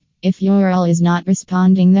If your all is not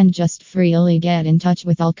responding, then just freely get in touch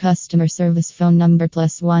with all customer service phone number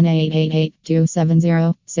 +1 888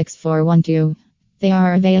 270 6412. They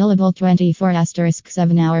are available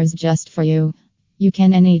 24/7 hours just for you. You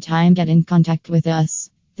can anytime get in contact with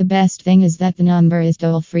us. The best thing is that the number is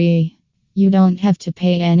toll free. You don't have to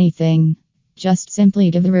pay anything. Just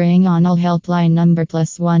simply give a ring on all helpline number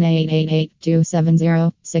 +1 888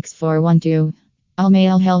 270 6412. All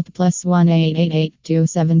mail help +1 888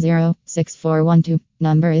 270 6412.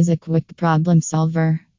 Number is a quick problem solver.